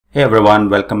Hey everyone,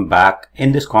 welcome back.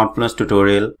 In this Confluence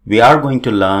tutorial, we are going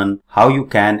to learn how you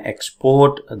can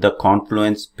export the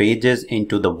Confluence pages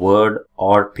into the Word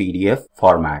or PDF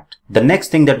format. The next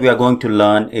thing that we are going to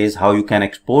learn is how you can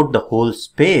export the whole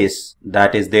space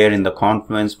that is there in the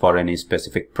Confluence for any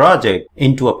specific project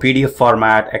into a PDF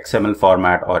format, XML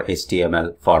format, or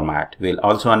HTML format. We'll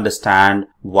also understand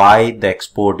why the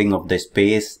exporting of the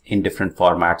space in different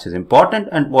formats is important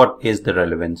and what is the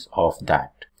relevance of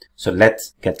that. So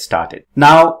let's get started.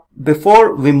 Now,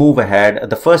 before we move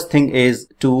ahead, the first thing is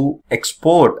to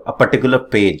export a particular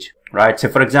page, right? So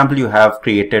for example, you have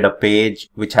created a page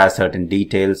which has certain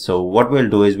details. So what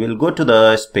we'll do is we'll go to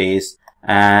the space,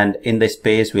 and in the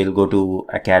space we'll go to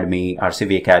Academy,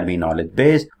 RCV Academy knowledge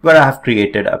base, where I have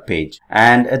created a page.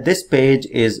 And this page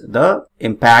is the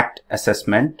impact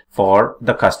assessment for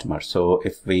the customer. So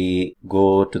if we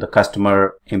go to the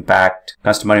customer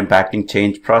impacting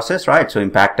change process, right? So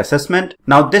impact assessment.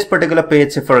 Now this particular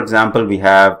page, say for example, we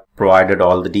have provided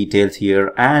all the details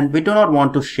here, and we do not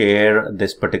want to share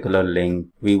this particular link.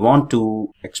 We want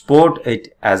to export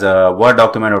it as a Word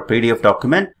document or PDF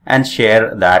document and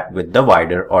share that with the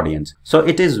wider audience. So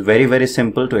it is very, very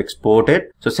simple to export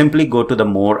it. So simply go to the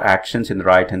more actions in the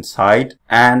right hand side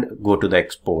and go to the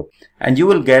export. And you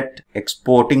will get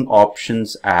exporting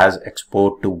options as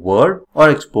export to Word or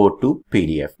export to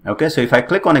PDF. Okay, so if I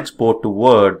click on export to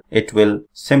Word, it will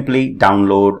simply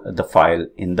download the file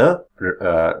in the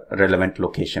relevant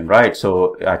location, right?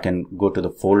 So I can go to the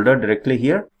folder directly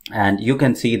here, and you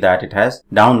can see that it has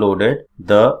downloaded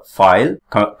the file,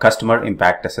 customer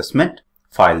impact assessment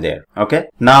file there. Okay,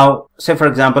 now say for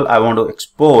example, I want to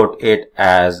export it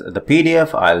as the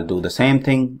PDF. I'll do the same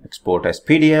thing, export as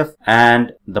PDF,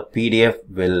 and the PDF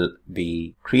will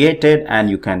be created and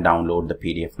you can download the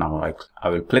PDF. Now I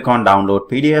will click on download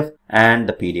PDF and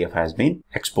the PDF has been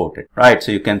exported, right?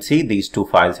 So you can see these two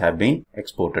files have been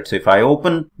exported. So if I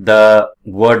open the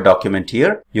Word document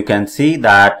here, you can see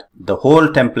that the whole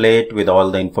template with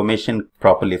all the information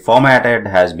properly formatted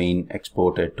has been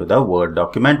exported to the Word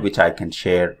document, which I can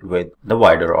share with the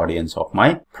wider audience of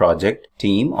my project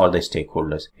team or the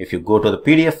stakeholders. If you go to the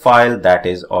PDF file, that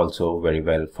is also very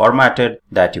well formatted,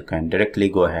 that you can directly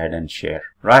go ahead and share,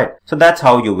 right? So that's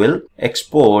how you will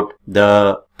export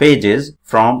the pages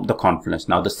from the Confluence.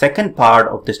 Now the second part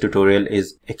of this tutorial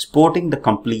is exporting the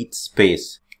complete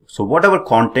space. So whatever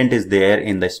content is there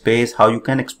in the space, how you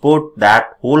can export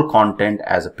that whole content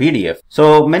as a PDF.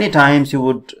 So many times you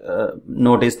would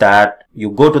notice that you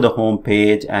go to the home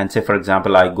page and say for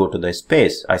example, I go to the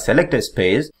space, I select a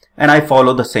space and I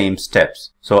follow the same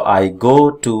steps. So I go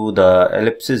to the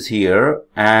ellipses here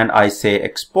and I say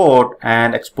export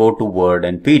and export to Word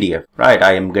and PDF, right?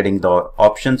 I am getting the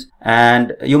options,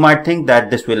 and you might think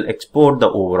that this will export the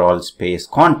overall space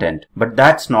content, but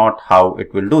that's not how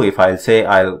it will do. If I'll say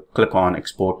I'll click on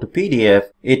export to PDF,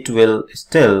 it will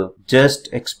still just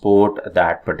export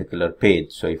that particular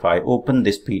page. So if I open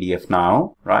this PDF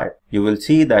now, right, you will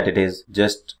see that it is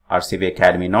just RCV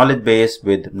Academy knowledge base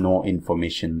with no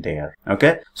information there.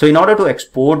 Okay, so in order to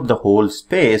export the whole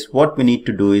space, what we need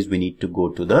to do is we need to go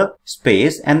to the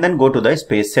space and then go to the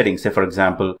space settings. Say for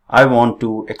example, I want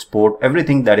to export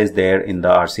everything that is there in the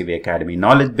RCV Academy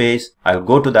knowledge base. I'll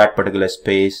go to that particular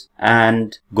space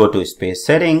and go to space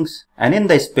settings. And in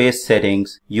the space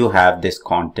settings, you have this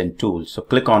content tool. So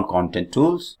click on content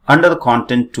tools. Under the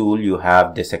content tool, you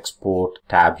have this export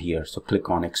tab here. So click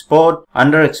on export.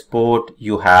 Under export,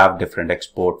 you have different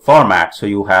export formats. So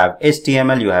you have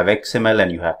HTML, you have XML,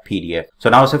 and you have PDF. So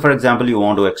now say for example, you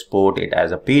want to export it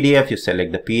as a PDF. You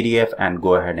select the PDF and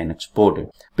go ahead and export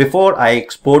it. Before I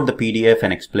export the PDF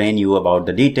and explain you about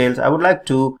the details, I would like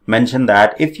to mention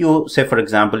that if you say for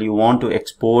example, you want to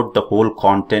export the whole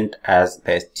content as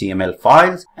the HTML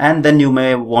files, and then you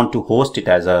may want to host it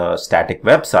as a static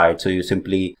website. So you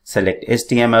simply select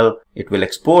HTML, it will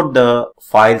export the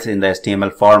files in the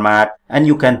HTML format, and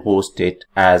you can host it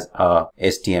as a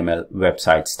HTML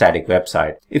website, static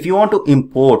website. If you want to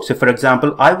import, so for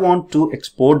example, I want to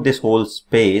export this whole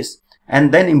space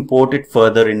and then import it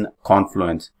further in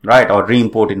Confluence, right? Or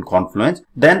re-import in Confluence,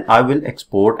 then I will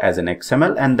export as an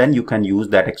XML, and then you can use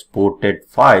that exported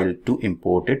file to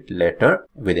import it later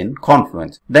within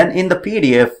Confluence. Then in the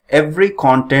PDF, every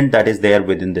content that is there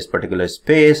within this particular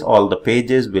space, all the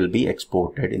pages will be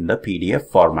exported in the PDF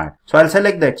format. So I'll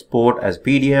select the export as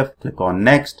PDF, click on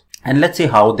next, and let's see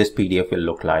how this PDF will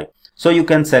look like. So you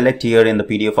can select here in the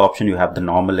PDF option, you have the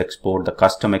normal export, the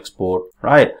custom export,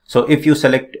 right? So if you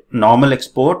select normal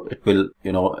export, it will,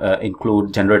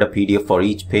 generate a PDF for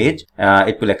each page.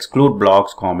 It will exclude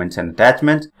blocks, comments, and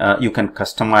attachments. You can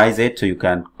customize it. So you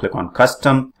can click on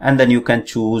custom, and then you can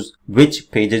choose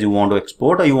which pages you want to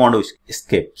export or you want to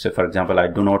skip. So for example, I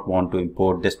do not want to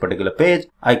import this particular page.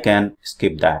 I can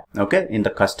skip that. Okay. In the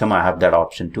custom, I have that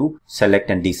option to select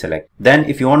and deselect. Then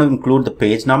if you want to include the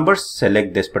page numbers,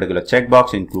 select this particular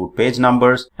checkbox, include page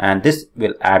numbers, and this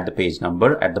will add the page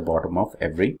number at the bottom of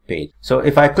every page. So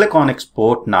if I click on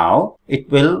export now, it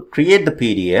will create the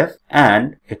PDF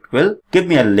and it will give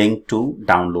me a link to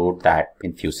download that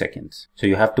in few seconds. So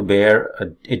you have to bear,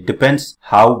 it depends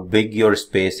how big your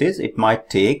space is. It might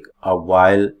take a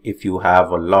while if you have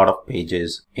a lot of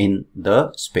pages in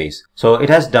the space. So it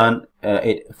has done,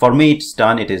 for me it's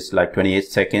done, it is like 28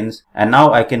 seconds. And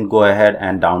now I can go ahead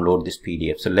and download this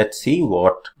PDF. So let's see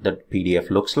what the PDF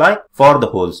looks like for the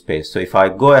whole space. So if I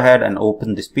go ahead and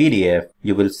open this PDF,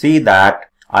 you will see that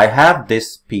I have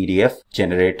this PDF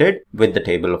generated with the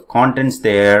table of contents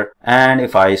there. And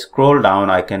if I scroll down,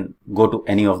 I can go to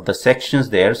any of the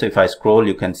sections there. So if I scroll,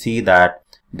 you can see that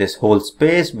this whole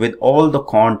space with all the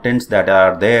contents that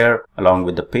are there along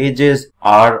with the pages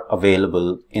are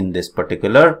available in this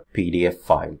particular PDF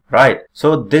file, right?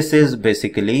 So this is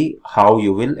basically how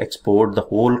you will export the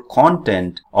whole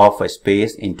content of a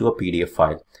space into a PDF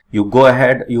file. You go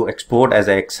ahead, you export as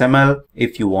a XML.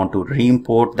 If you want to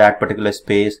re-import that particular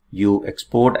space, you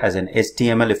export as an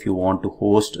HTML if you want to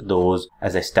host those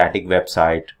as a static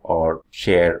website or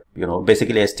share,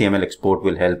 basically HTML export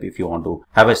will help if you want to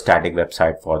have a static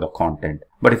website for the content.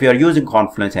 But if you are using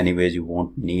Confluence anyways, you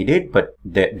won't need it, but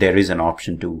there is an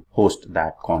option to host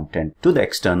that content to the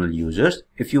external users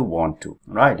if you want to,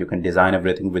 right? You can design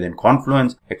everything within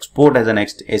Confluence, export as an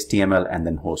HTML and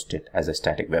then host it as a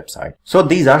static website. So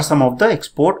these are some of the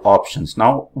export options.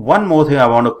 Now, one more thing I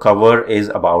want to cover is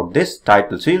about this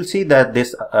title. So you'll see that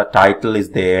this title is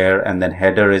there and then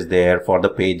header is there for the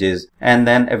pages, and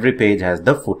then every page has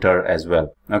the footer as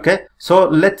well. Okay. So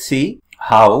let's see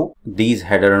how these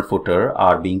header and footer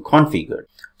are being configured.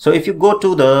 So if you go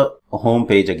to the home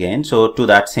page again, so to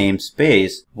that same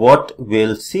space, what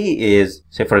we'll see is,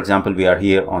 say for example, we are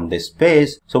here on this page.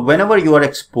 So whenever you are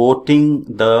exporting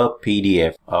the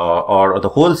PDF or the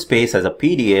whole space as a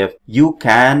PDF, you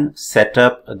can set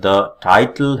up the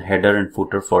title, header and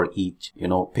footer for each,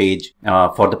 page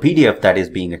for the PDF that is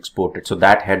being exported. So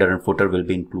that header and footer will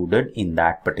be included in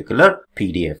that particular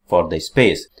PDF for the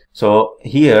space. So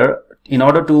here, in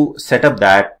order to set up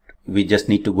that, we just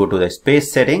need to go to the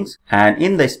space settings, and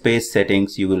in the space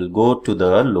settings you will go to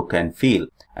the look and feel,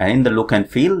 and in the look and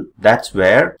feel, that's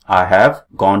where I have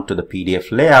gone to the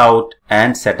PDF layout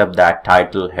and set up that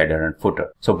title, header and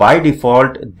footer. So by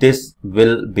default this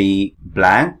will be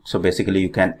blank, so basically you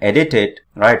can edit it,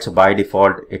 right? So by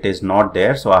default it is not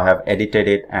there, so I have edited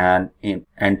it and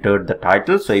entered the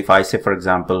title. So if I say for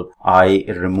example I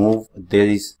remove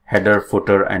this header,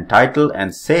 footer and title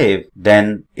and save,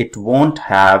 then it won't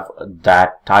have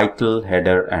that title,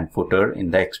 header and footer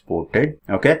in the exported.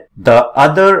 Okay. The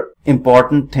other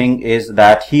important thing is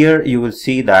that here you will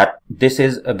see that this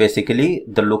is basically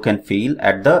the look and feel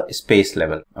at the space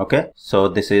level. Okay. So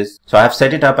this is, so I have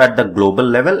set it up at the global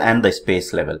level and the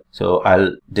space level. So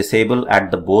I'll disable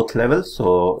at the both levels.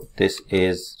 So this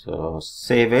is, so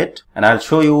save it, and I'll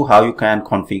show you how you can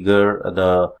configure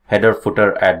the header,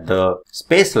 footer at the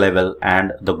space level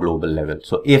and the global level.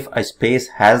 So if a space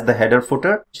has the header,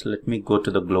 footer, so let me go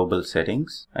to the global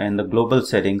settings, and the global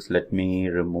settings, let me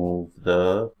remove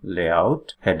the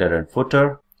layout, header and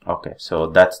footer. Okay, so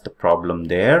that's the problem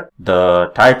there.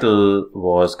 The title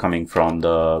was coming from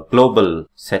the global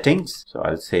settings. So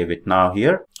I'll save it now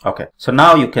here. Okay, so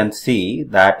now you can see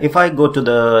that if I go to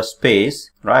the space,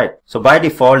 right? So by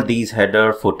default, these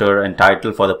header, footer and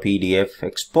title for the PDF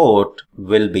export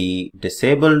will be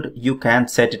disabled. You can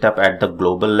set it up at the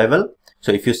global level.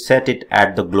 So if you set it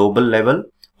at the global level,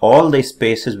 all the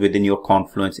spaces within your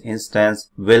Confluence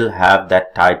instance will have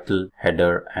that title,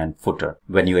 header and footer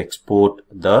when you export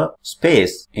the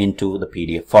space into the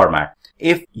PDF format.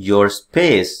 If your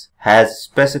space has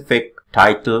specific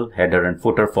title, header and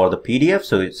footer for the PDF,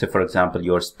 so say for example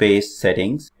your space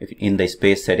settings, if in the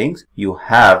space settings you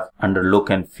have under look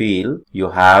and feel,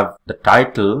 you have the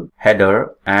title,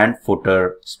 header and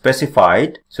footer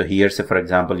specified. So here say for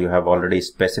example you have already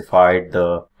specified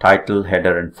the title,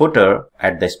 header and footer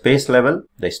at the space level.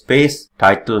 The space,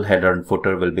 title, header and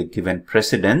footer will be given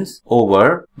precedence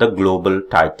over the global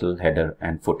title, header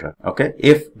and footer. Okay.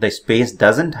 If the space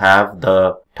doesn't have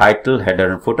the title,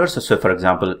 header and footer, so for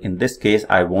example in this case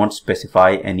I won't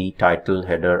specify any title,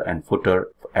 header and footer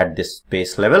at this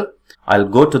space level. I'll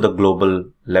go to the global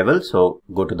level. So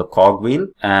go to the cogwheel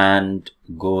and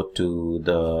go to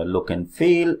the look and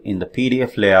feel. In the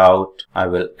PDF layout, I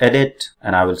will edit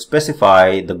and I will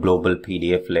specify the global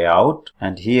PDF layout.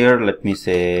 And here, let me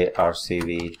say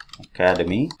RCV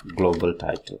Academy global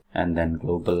title, and then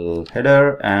global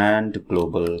header and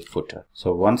global footer.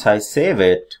 So once I save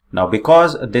it, now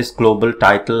because this global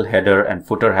title, header and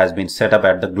footer has been set up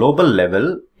at the global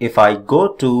level, if I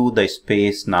go to the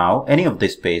space now, any of the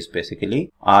space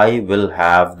basically, I will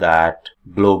have that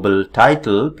global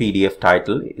title, PDF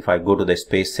title. If I go to the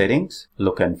space settings,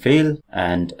 look and feel,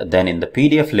 and then in the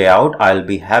PDF layout, I'll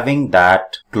be having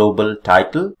that global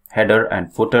title, header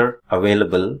and footer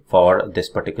available for this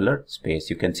particular space.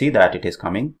 You can see that it is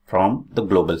coming from the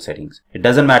global settings. It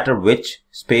doesn't matter which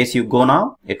space you go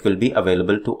now, it will be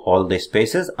available to all the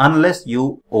spaces unless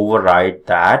you override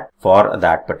that for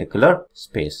that particular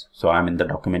space. So I'm in the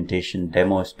documentation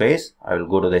demo space. I will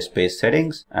go to the space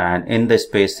settings, and in the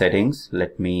space settings,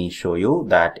 let me show you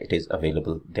that it is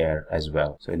available there as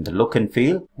well. So in the look and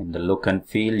feel,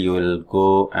 you will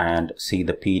go and see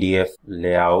the PDF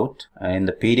layout. And in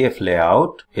the PDF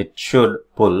layout, it should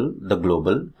pull the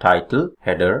global title,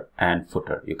 header and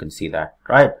footer. You can see that,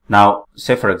 right? Now,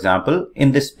 say for example,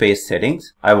 in this space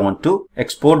settings, I want to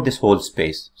export this whole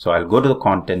space. So I'll go to the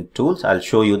content tools. I'll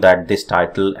show you that this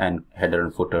title and header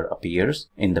and footer appears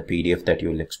in the PDF that you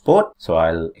will export. So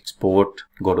I'll export,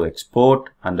 go to export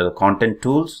under the content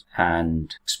tools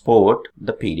and export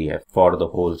the PDF for the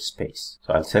whole space.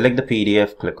 So I'll select the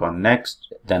PDF, click on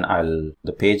next, then I'll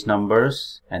the page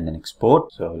numbers and then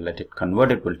export. So let it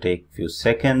convert. It will take a few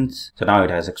seconds. So now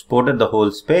it has exported the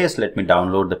whole space. Let me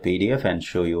download the PDF and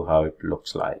show you how it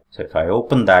looks like. So if I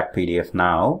open that PDF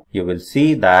now, you will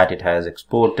see that it has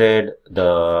exported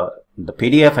the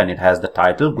PDF and it has the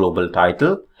title, global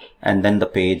title, and then the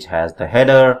page has the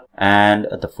header and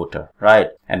the footer, right?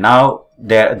 And now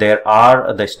there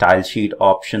are the style sheet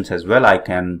options as well. I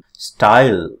can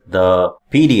style the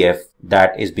PDF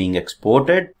that is being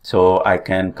exported. So I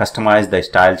can customize the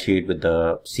style sheet with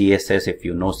the CSS. If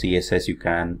you know CSS, you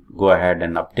can go ahead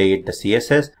and update the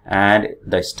CSS, and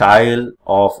the style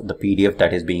of the PDF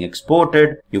that is being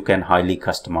exported, you can highly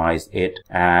customize it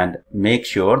and make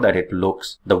sure that it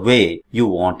looks the way you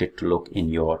want it to look in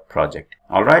your project.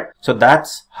 All right. So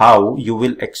that's how you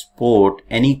will export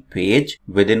any page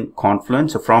within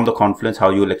Confluence. So from the Confluence, how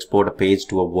you will export a page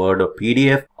to a Word or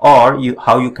PDF, or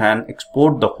how you can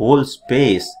export the whole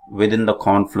space within the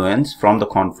Confluence, from the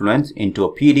Confluence into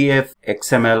a PDF,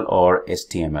 XML or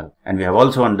HTML. And we have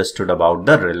also understood about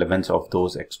the relevance of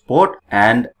those export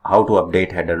and how to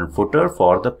update header and footer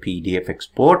for the PDF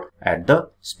export at the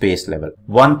space level.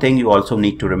 One thing you also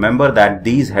need to remember that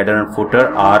these header and footer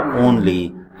are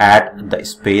only at the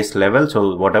space level.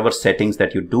 So whatever settings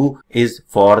that you do is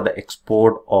for the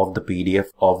export of the PDF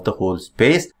of the whole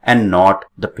space and not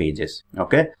the pages.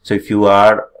 Okay. So if you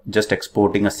are just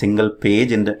exporting a single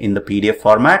page in the PDF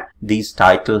format, these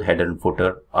title, header and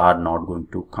footer are not going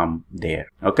to come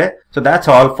there. Okay. So that's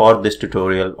all for this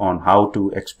tutorial on how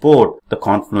to export the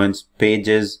Confluence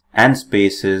pages and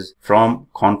spaces from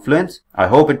Confluence. I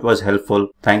hope it was helpful.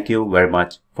 Thank you very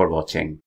much for watching.